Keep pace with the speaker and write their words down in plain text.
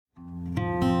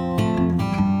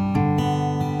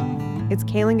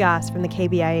it's Kaylin Goss from the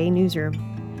KBIA Newsroom,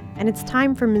 and it's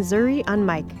time for Missouri on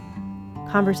Mic,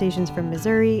 conversations from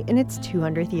Missouri in its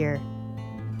 200th year.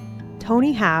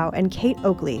 Tony Howe and Kate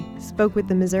Oakley spoke with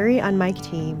the Missouri on Mic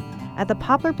team at the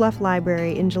Poplar Bluff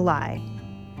Library in July.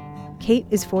 Kate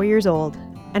is 4 years old,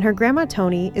 and her grandma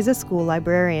Tony is a school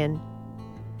librarian.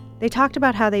 They talked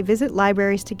about how they visit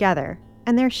libraries together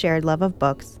and their shared love of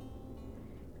books.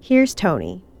 Here's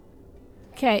Tony.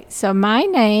 Okay, so my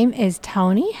name is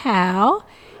Tony Howe,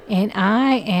 and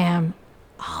I am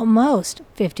almost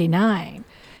 59.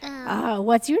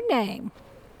 What's your name?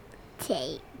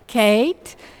 Kate.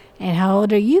 Kate. And how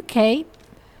old are you, Kate?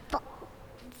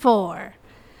 4.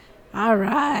 All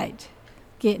right.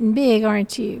 Getting big,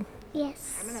 aren't you?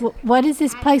 Yes. What is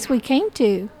this place we came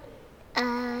to?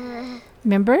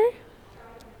 Remember?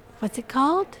 What's it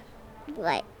called?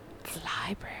 What?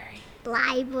 Library.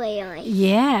 Library.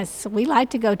 Yes, we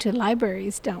like to go to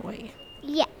libraries, don't we?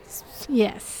 Yes.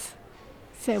 Yes.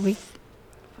 So we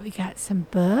got some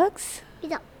books. We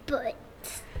got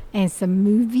books. And some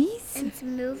movies. And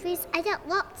some movies. I got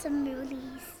lots of movies.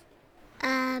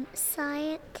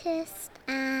 Scientist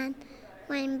and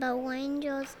Rainbow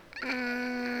Angels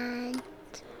and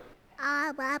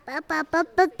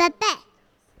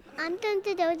I'm going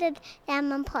to go to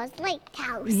Lemon Paws Lake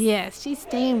House. Yes, she's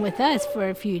staying with us for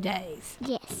a few days.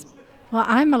 Yes. Well,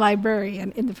 I'm a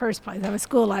librarian in the first place. I'm a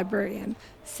school librarian.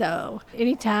 So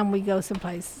anytime we go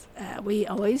someplace, we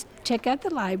always check out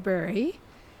the library.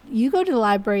 You go to the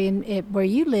library where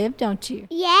you live, don't you?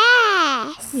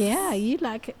 Yes. Yeah, you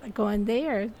like going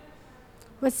there.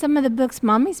 What's some of the books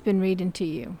Mommy's been reading to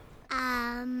you?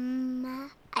 I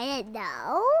don't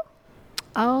know.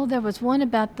 Oh, there was one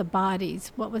about the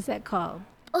bodies. What was that called?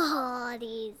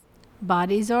 Bodies.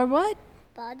 Bodies are what?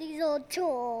 Bodies are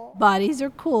cool. Bodies are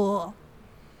cool.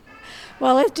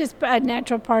 Well, it's just a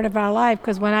natural part of our life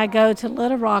because when I go to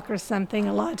Little Rock or something,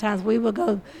 a lot of times we will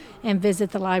go and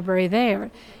visit the library there.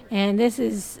 And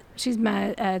she's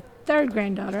my third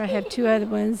granddaughter. I have 2 other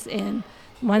ones, and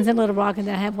one's in Little Rock, and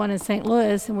then I have one in St.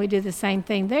 Louis, and we do the same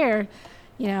thing there.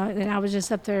 You know, and I was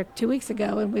just up there 2 weeks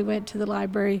ago, and we went to the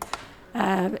library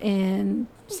in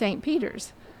St.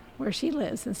 Peter's, where she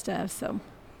lives and stuff. So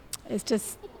it's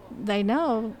just, they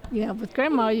know, with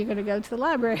Grandma, you're going to go to the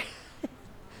library.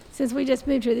 Since we just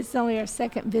moved here, this is only our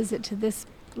second visit to this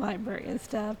library and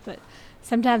stuff, but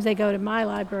sometimes they go to my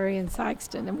library in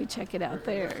Sykeston, and we check it out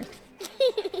there.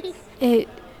 It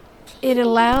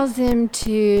allows them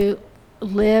to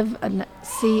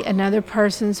see another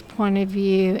person's point of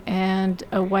view and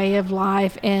a way of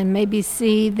life, and maybe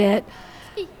see that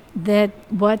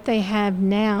what they have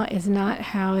now is not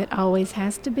how it always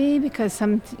has to be, because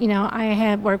I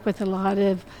have worked with a lot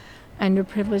of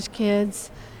underprivileged kids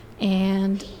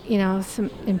and some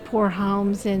in poor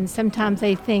homes, and sometimes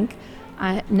they think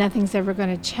nothing's ever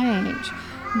going to change,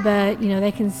 but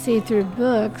they can see through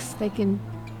books, they can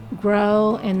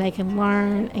grow and they can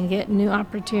learn and get new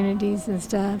opportunities and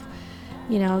stuff,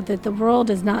 that the world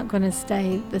is not going to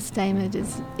stay the same it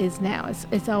is now.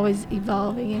 It's always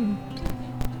evolving and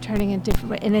turning in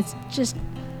different ways, and it's just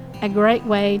a great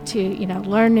way to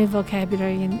learn new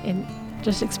vocabulary and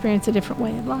just experience a different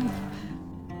way of life.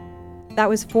 That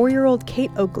was 4-year-old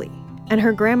Kate Oakley and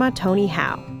her grandma Tony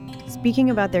Howe speaking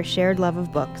about their shared love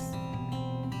of books.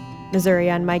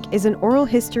 Missouri on Mic is an oral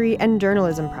history and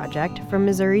journalism project from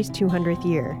Missouri's 200th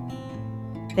year.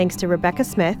 Thanks to Rebecca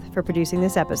Smith for producing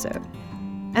this episode,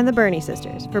 and the Burney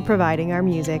sisters for providing our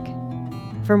music.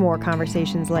 For more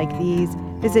conversations like these,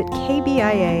 visit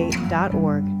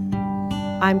kbia.org.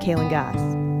 I'm Kaylin Goss.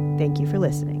 Thank you for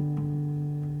listening.